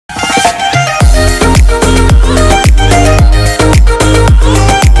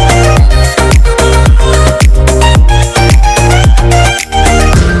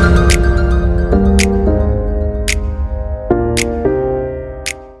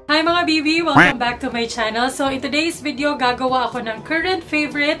mga bibi! Welcome back to my channel. So, in today's video, gagawa ako ng current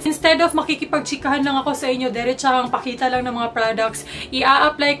favorites. Instead of makikipagchikahan lang ako sa inyo, diretsahang pakita lang ng mga products,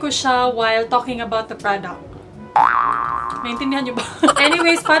 i-a-apply ko siya while talking about the product. Naintindihan nyo ba?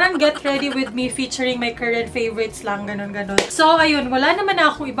 Anyways, parang get ready with me featuring my current favorites lang, ganon-ganon. So, ayun, wala naman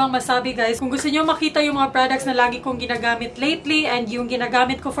na akong ibang masabi, guys. Kung gusto nyo makita yung mga products na lagi kong ginagamit lately and yung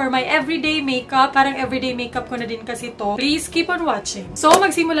ginagamit ko for my everyday makeup, parang everyday makeup ko na din kasi to, please keep on watching. So,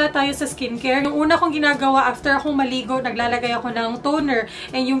 magsimula tayo sa skincare. Yung una kong ginagawa after akong maligo, naglalagay ako ng toner.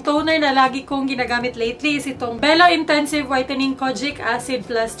 And yung toner na lagi kong ginagamit lately is itong BELO Intensive Whitening Kojic Acid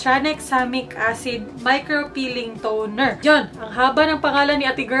plus Tranexamic Acid Micropeeling Toner. Yun, ang haba ng pangalan ni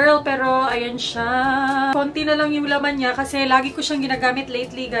ate girl, pero ayan siya. Konti na lang yung laman niya kasi lagi ko siyang ginagamit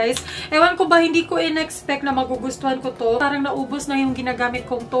lately, guys. Ewan ko ba, hindi ko in-expect na magugustuhan ko to. Parang naubos na yung ginagamit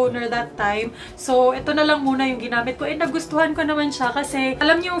kong toner that time. So, ito na lang muna yung ginamit ko. Nagustuhan ko naman siya kasi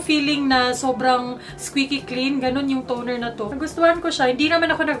alam niyo yung feeling na sobrang squeaky clean. Ganun yung toner na to. Nagustuhan ko siya. Hindi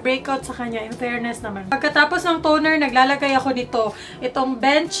naman ako nag-breakout sa kanya, in fairness naman. Pagkatapos ng toner, naglalagay ako nito. Itong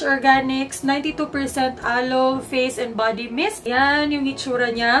Bench Organics 92% Aloe Face and Body Mist. Yan yung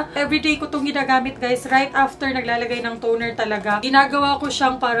itsura niya. Everyday ko itong ginagamit, guys. Right after naglalagay ng toner talaga. Ginagawa ko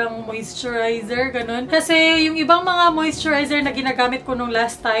siyang parang moisturizer, ganun. Kasi yung ibang mga moisturizer na ginagamit ko nung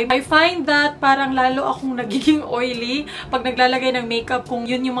last time, I find that parang lalo akong nagiging oily pag naglalagay ng makeup kung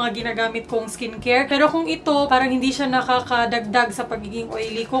yun yung mga ginagamit kong skincare. Pero kung ito, parang hindi siya nakakadagdag sa pagiging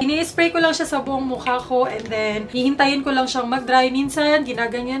oily ko. Ini-spray ko lang siya sa buong mukha ko and then hihintayin ko lang siyang mag-dry. Minsan,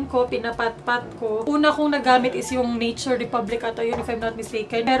 ginaganyan ko, pinapat-pat ko. Una kong nagamit is yung Nature Republic ata yun, if I'm not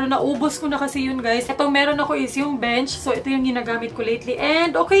mistaken. Pero naubos ko na kasi yun, guys. Itong meron ako is yung Bench. So, ito yung ginagamit ko lately.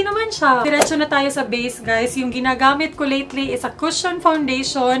 And okay naman siya. Diretso na tayo sa base, guys. Yung ginagamit ko lately is a cushion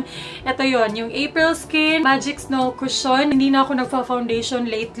foundation. Ito yun, yung April Skin Magic Snow Cushion. Hindi na ako nagpa-foundation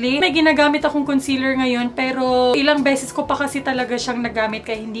lately. May ginagamit akong concealer ngayon, pero ilang beses ko pa kasi talaga siyang nagamit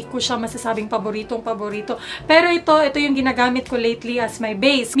kaya hindi ko siya masasabing paborito. Pero ito yung ginagamit ko lately as my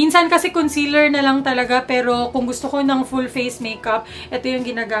base. Minsan kasi concealer na lang talaga, pero kung gusto ko ng full face makeup, ito yung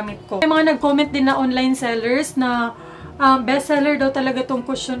ginagamit ko. May mga nag-comment din na online sellers na bestseller daw talaga tong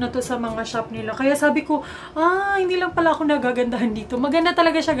cushion na to sa mga shop nila. Kaya sabi ko, hindi lang pala ako nagagandahan dito. Maganda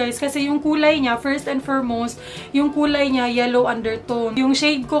talaga siya, guys, kasi yung kulay niya, first and foremost, yung kulay niya, yellow undertone. Yung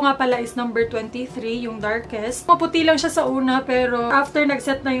shade ko nga pala is number 23, yung darkest. Maputi lang siya sa una, pero after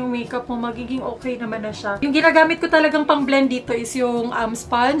nag-set na yung makeup mo, magiging okay naman na siya. Yung ginagamit ko talagang pang blend dito is yung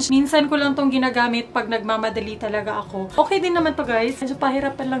sponge. Minsan ko lang tong ginagamit pag nagmamadali talaga ako. Okay din naman to, guys. Medyo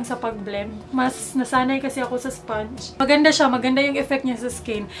pahirapan lang sa pag-blend. Mas nasanay kasi ako sa sponge. Maganda siya. Maganda yung effect niya sa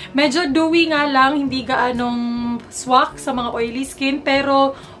skin. Medyo dewy nga lang. Hindi gaanong swak sa mga oily skin.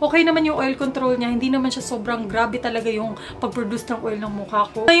 Pero, okay naman yung oil control niya. Hindi naman siya sobrang grabe talaga yung pag-produce ng oil ng mukha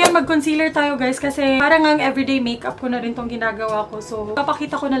ko. Ngayon, mag-concealer tayo, guys. Kasi, parang ang everyday makeup ko na rin tong ginagawa ko. So,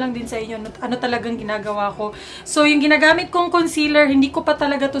 papakita ko na lang din sa inyo ano talagang ginagawa ko. So, yung ginagamit kong concealer, hindi ko pa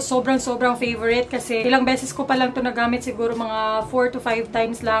talaga to sobrang favorite. Kasi, ilang beses ko pa lang to nagamit. Siguro mga 4 to 5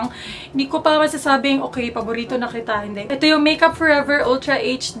 times lang. Hindi ko pa masasabing, okay, paborito na kita. Hindi. Ito yung Makeup Forever Ultra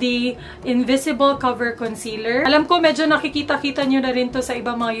HD Invisible Cover Concealer. Alam ko, medyo nakikita-kita nyo na rin to sa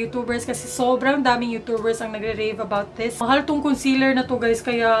ibang mga YouTubers kasi sobrang daming YouTubers ang nagre-rave about this. Mahal tong concealer na to, guys,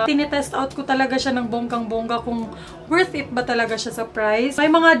 kaya tinetest out ko talaga siya ng bonggang-bongga kung worth it ba talaga siya sa price.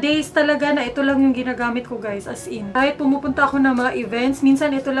 May mga days talaga na ito lang yung ginagamit ko, guys, as in. Kahit pumupunta ako ng mga events,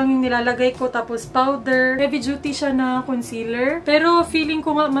 minsan ito lang yung nilalagay ko, tapos powder. Heavy duty siya na concealer. Pero feeling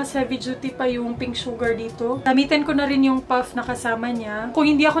ko nga mas heavy duty pa yung pink sugar dito. Gamitin ko na rin yung puff na kasama niya. Kung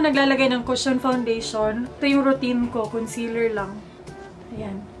hindi ako naglalagay ng cushion foundation, ito yung routine ko, concealer lang.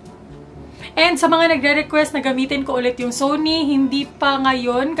 Ayan. And sa mga nagre-request na gamitin ko ulit yung Sony, hindi pa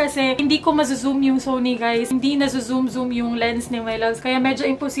ngayon kasi hindi ko mazoom yung Sony, guys. Hindi na-zoom yung lens ni Mylabs. Kaya medyo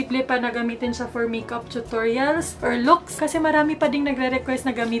imposible pa na gamitin siya for makeup tutorials or looks. Kasi marami pa ding nagre-request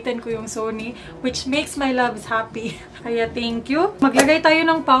na gamitin ko yung Sony, which makes Mylabs happy. Kaya thank you. Maglagay tayo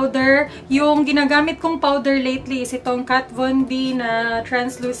ng powder. Yung ginagamit kong powder lately is itong Kat Von D na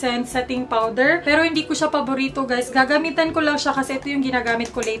translucent setting powder. Pero hindi ko siya paborito, guys. Gagamitan ko lang siya kasi ito yung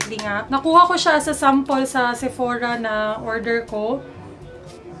ginagamit ko lately nga. Nakuha ko siya as a sample sa Sephora na order ko.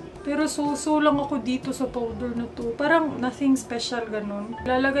 Pero so lang ako dito sa powder na to. Parang nothing special, ganun.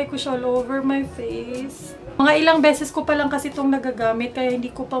 Lalagay ko siya all over my face. Mga ilang beses ko pa lang kasi itong nagagamit, kaya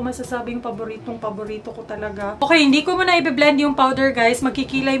hindi ko pa masasabing paborito ko talaga. Okay, hindi ko muna i-blend yung powder, guys.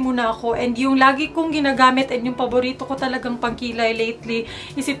 Magkikilay muna ako. And yung lagi kong ginagamit and yung paborito ko talagang pangkilay lately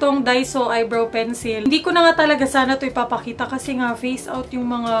is itong Daiso Eyebrow Pencil. Hindi ko na nga talaga sana ito ipapakita kasi nga face out yung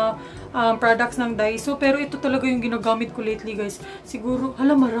mga products ng Daiso. Pero ito talaga yung ginagamit ko lately, guys. Siguro,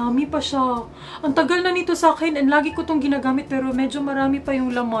 hala, marami pa siya. Ang tagal na nito sa akin and lagi ko tong ginagamit pero medyo marami pa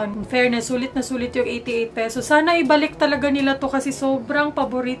yung laman. In fairness, sulit na sulit yung 88 pesos. Sana ibalik talaga nila to kasi sobrang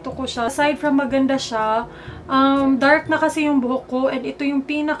paborito ko siya. Aside from maganda siya, dark na kasi yung buhok ko and ito yung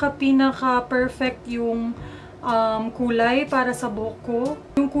pinaka perfect yung kulay para sa buhok ko.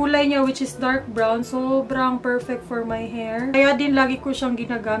 Yung kulay niya which is dark brown, sobrang perfect for my hair. Kaya din lagi ko siyang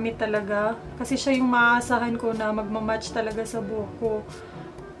ginagamit talaga. Kasi siya yung maaasahan ko na magmamatch talaga sa buhok ko.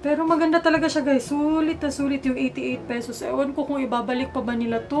 Pero maganda talaga siya, guys. Sulit na sulit yung 88 pesos. Ewan ko kung ibabalik pa ba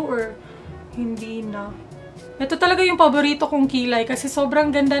nila to or hindi na. Ito talaga yung paborito kong kilay kasi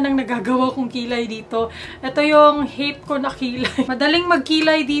sobrang ganda ng nagagawa kong kilay dito. Ito yung hate ko na kilay. Madaling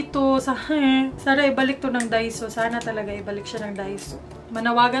magkilay dito. Sana ibalik to ng Daiso. Sana talaga ibalik siya ng Daiso.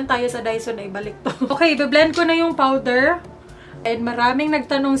 Manawagan tayo sa Daiso na ibalik to. Okay, i-blend ko na yung powder. And maraming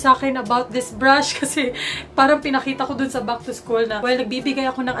nagtanong sa akin about this brush kasi parang pinakita ko dun sa back to school na, well, nagbibigay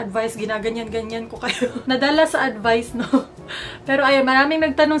ako ng advice, ginaganyan-ganyan ko kayo. Nadala sa advice, no? Pero ayun, maraming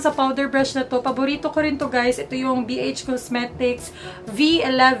nagtanong sa powder brush na to. Paborito ko rin to, guys. Ito yung BH Cosmetics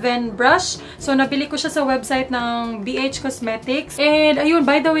V11 brush. So, nabili ko siya sa website ng BH Cosmetics. And ayun,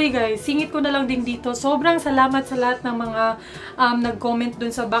 by the way, guys, singit ko na lang din dito. Sobrang salamat sa lahat ng mga nag-comment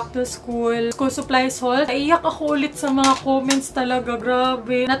dun sa back to school supplies haul. Naiyak ako ulit sa mga comments talaga,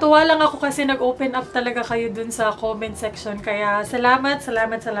 grabe. Natuwa lang ako kasi nag-open up talaga kayo dun sa comment section. Kaya, salamat.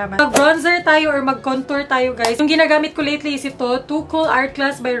 Mag-bronzer tayo or mag-contour tayo, guys. Yung ginagamit ko lately is ito, Too Cool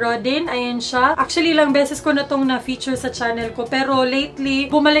Artclass by Rodin. Ayan siya. Actually, ilang beses ko na tong na-feature sa channel ko. Pero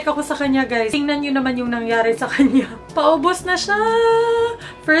lately, bumalik ako sa kanya, guys. Tingnan nyo naman yung nangyari sa kanya. Paubos na siya!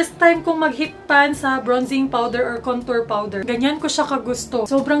 First time kong mag-hit pan sa bronzing powder or contour powder. Ganyan ko siya kagusto.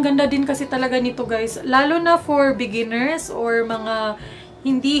 Sobrang ganda din kasi talaga nito, guys. Lalo na for beginners or mga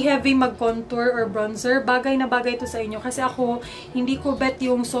hindi heavy mag-contour or bronzer, bagay na bagay ito sa inyo. Kasi ako, hindi ko bet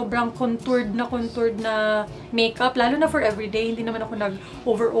yung sobrang contoured na makeup. Lalo na for everyday. Hindi naman ako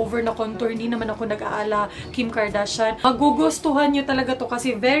nag-over na contour. Hindi naman ako nag-aala Kim Kardashian. Magugustuhan nyo talaga to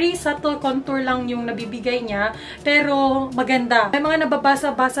kasi very subtle contour lang yung nabibigay niya. Pero maganda. May mga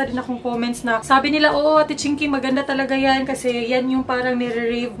nababasa-basa din akong comments na sabi nila, oo, Ate Chinky, maganda talaga yan kasi yan yung parang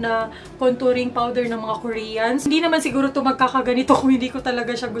nire-rave na contouring powder ng mga Koreans. Hindi naman siguro to magkakaganito kung hindi ko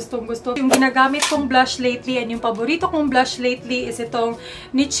talaga siya gustong-gusto. Yung ginagamit kong blush lately and yung paborito kong blush lately is itong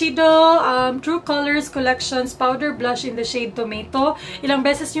Nichido True Colors Collections Powder Blush in the shade Tomato. Ilang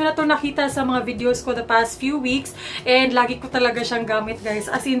beses nyo na to nakita sa mga videos ko the past few weeks and lagi ko talaga siyang gamit,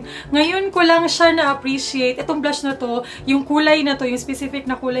 guys. As in, ngayon ko lang siya na-appreciate. Itong blush na to, yung kulay na to, yung specific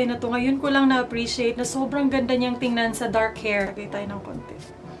na kulay na to, ngayon ko lang na-appreciate na sobrang ganda niyang tingnan sa dark hair. Lagay tayo ng konti.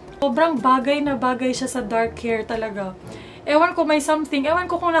 Sobrang bagay na bagay siya sa dark hair talaga. Ewan ko may something. Ewan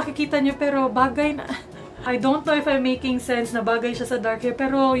ko kung nakikita nyo, pero bagay na... I don't know if I'm making sense na bagay siya sa dark hair,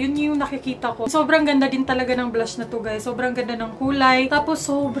 pero yun yung nakikita ko. Sobrang ganda din talaga ng blush na to, guys. Sobrang ganda ng kulay. Tapos,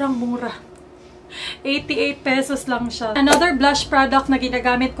 sobrang mura. 88 pesos lang siya. Another blush product na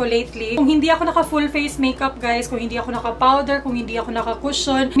ginagamit ko lately. Kung hindi ako naka full face makeup, guys, kung hindi ako naka powder, kung hindi ako naka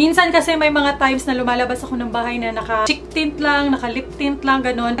cushion. Minsan kasi may mga times na lumalabas ako ng bahay na naka cheek tint lang, naka lip tint lang,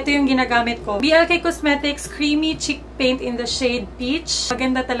 ganun. Ito yung ginagamit ko. Blk Cosmetics Creamy Cheek Paint in the shade Peach.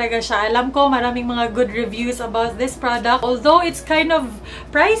 Maganda talaga siya. Alam ko maraming mga good reviews about this product. Although it's kind of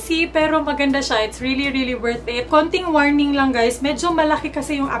pricey, pero maganda siya. It's really worth it. Konting warning lang, guys. Medyo malaki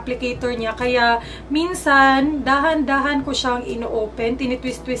kasi yung applicator niya. Kaya minsan, dahan-dahan ko siyang ino-open.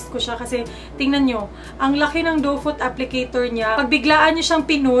 Tinitwist-twist ko siya kasi tingnan nyo, ang laki ng doe foot applicator niya. Pag biglaan nyo siyang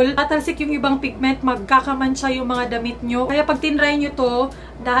pinul, tatalsik yung ibang pigment, magkakamansya yung mga damit nyo. Kaya pag tinry nyo to,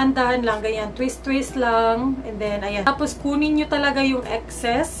 dahan-dahan lang, ganyan. Twist-twist lang. And then, ayan. Tapos, kunin nyo talaga yung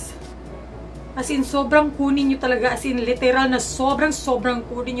excess. As in, sobrang kunin nyo talaga. As in, literal na sobrang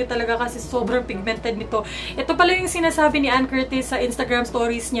kunin nyo talaga kasi sobrang pigmented nito. Ito pala yung sinasabi ni Ann Curtis sa Instagram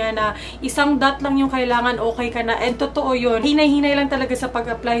stories niya na isang dot lang yung kailangan, okay ka na. And totoo yun. Hinay-hinay lang talaga sa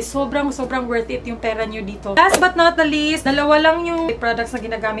pag-apply. Sobrang worth it yung pera nyo dito. Last but not the least, dalawa lang yung products na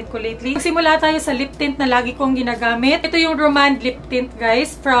ginagamit ko lately. Magsimula tayo sa lip tint na lagi kong ginagamit. Ito yung Roman lip tint,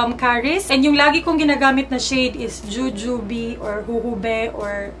 guys, from Caris. And yung lagi kong ginagamit na shade is Jujube or Huhube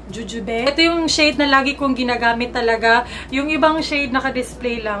or Jujube. Ito yung shade na lagi kong ginagamit talaga. Yung ibang shade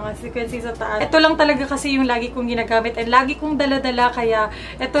naka-display lang. As you can see sa taas. Ito lang talaga kasi yung lagi kong ginagamit. And lagi kong dala-dala kaya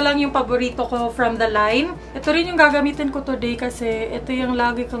ito lang yung paborito ko from the line. Ito rin yung gagamitin ko today kasi ito yung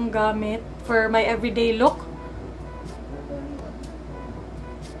lagi kong gamit for my everyday look.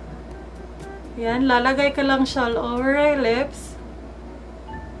 Yan. Lalagay ka lang siya all over my lips.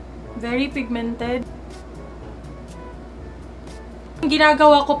 Very pigmented.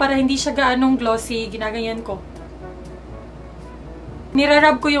 Ginagawa ko para hindi siya gaanong glossy, ginaganyan ko.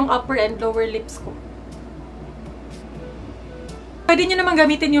 Nirarab ko yung upper and lower lips ko. Pwede nyo naman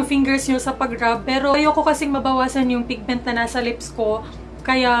gamitin yung fingers nyo sa pag-rub, pero ayoko kasing mabawasan yung pigment na nasa lips ko.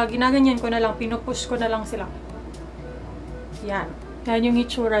 Kaya ginaganyan ko na lang, pinupush ko na lang sila. Yan. Yan yung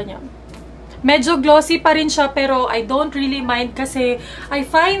itsura niya. Medyo glossy pa rin siya, pero I don't really mind kasi I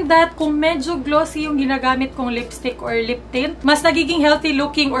find that kung medyo glossy yung ginagamit kong lipstick or lip tint, mas nagiging healthy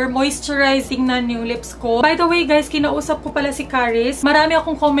looking or moisturizing na yung lips ko. By the way guys, kinausap ko pala si Caris. Marami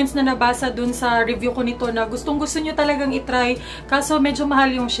akong comments na nabasa dun sa review ko nito na gustong-gusto nyo talagang itry, kaso medyo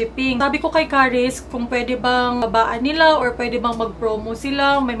mahal yung shipping. Sabi ko kay Caris kung pwede bang babaan nila or pwede bang mag-promo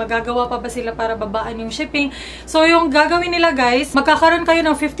sila, may magagawa pa ba sila para babaan yung shipping. So yung gagawin nila guys, magkakaroon kayo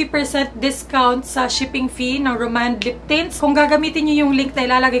ng 50% discount sa shipping fee ng Romand lip tints. Kung gagamitin niyo yung link na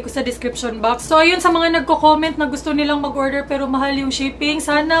ilalagay ko sa description box. So, ayun sa mga nagko-comment na gusto nilang mag-order pero mahal yung shipping,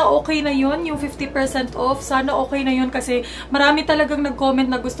 sana okay na yun, yung 50% off. Sana okay na yun kasi marami talagang nag-comment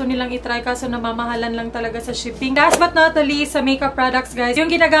na gusto nilang itry kaso namamahalan lang talaga sa shipping. Last but not the least, sa makeup products guys,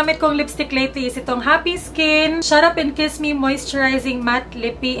 yung ginagamit kong lipstick lately is itong Happy Skin Shut Up and Kiss Me Moisturizing Matte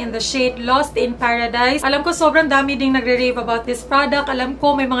Lippie in the shade Lost in Paradise. Alam ko sobrang dami ding nagre-rave about this product. Alam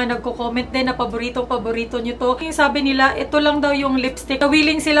ko may mga nagko-comment din na paborito nyo to. Yung sabi nila, ito lang daw yung lipstick na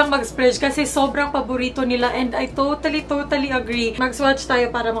willing silang mag-splurge kasi sobrang paborito nila and I totally agree. Mag-swatch tayo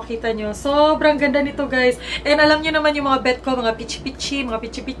para makita nyo. Sobrang ganda nito guys. And alam nyo naman yung mga bet ko, mga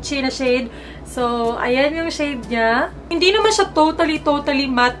pichi-pichi na shade. So, ayan yung shade niya. Hindi naman siya totally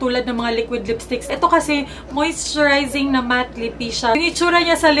matte tulad ng mga liquid lipsticks. Ito kasi moisturizing na matte lippie siya. Yung itsura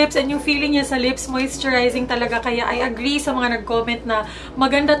niya sa lips and yung feeling niya sa lips, moisturizing talaga. Kaya I agree sa mga nag-comment na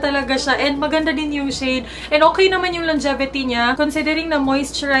maganda talaga siya. And maganda din yung shade. And okay naman yung longevity niya. Considering na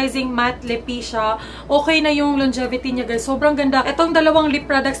moisturizing matte lippie siya, okay na yung longevity niya guys. Sobrang ganda. Itong dalawang lip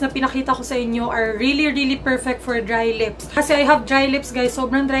products na pinakita ko sa inyo are really perfect for dry lips. Kasi I have dry lips guys.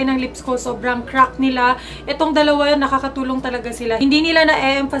 Sobrang dry ng lips ko. Sobrang crack nila. Itong dalawa nakakatulong talaga sila. Hindi nila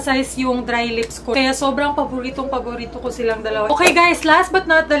na-emphasize yung dry lips ko. Kaya sobrang paborito ko silang dalawa. Okay guys, last but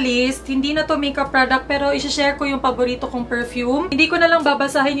not the least, hindi na to makeup product pero i-share ko yung paborito kong perfume. Hindi ko na lang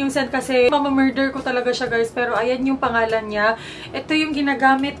babasahin yung scent kasi mama-murder ko talaga siya guys. Pero ayan yung pangalan niya. Ito yung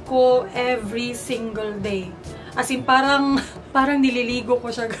ginagamit ko every single day. As in parang nililigo ko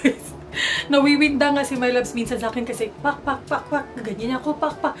siya guys. Nawiwinda nga si Mylabs minsan sa akin kasi pak, ganyan ako,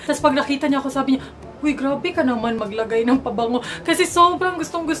 pak. Tapos pag nakita niya ako, sabi niya, uy, grabe ka naman maglagay ng pabango. Kasi sobrang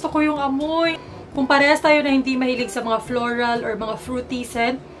gustong-gusto ko yung amoy. Kung parehas tayo na hindi mahilig sa mga floral or mga fruity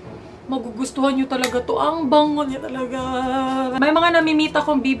scent, magugustuhan nyo talaga to. Ang bango niya talaga. May mga namimita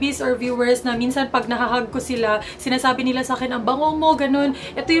akong BBs or viewers na minsan pag nakahag ko sila, sinasabi nila sa akin, ang bango mo, ganun.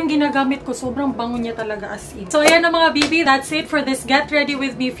 Ito yung ginagamit ko. Sobrang bango niya talaga as in. So, ayan na mga BB. That's it for this Get Ready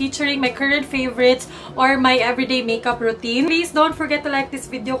With Me featuring my current favorites or my everyday makeup routine. Please don't forget to like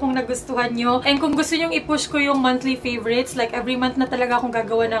this video kung nagustuhan nyo. And kung gusto nyong i-push ko yung monthly favorites, like every month na talaga akong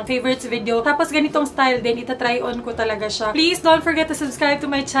gagawa ng favorites video. Tapos ganitong style din, itatry on ko talaga siya. Please don't forget to subscribe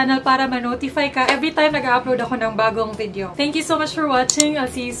to my channel para ma-notify ka every time nag-upload ako ng bagong video. Thank you so much for watching. I'll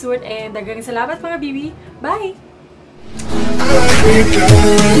see you soon and dagang salamat mga bibi. Bye!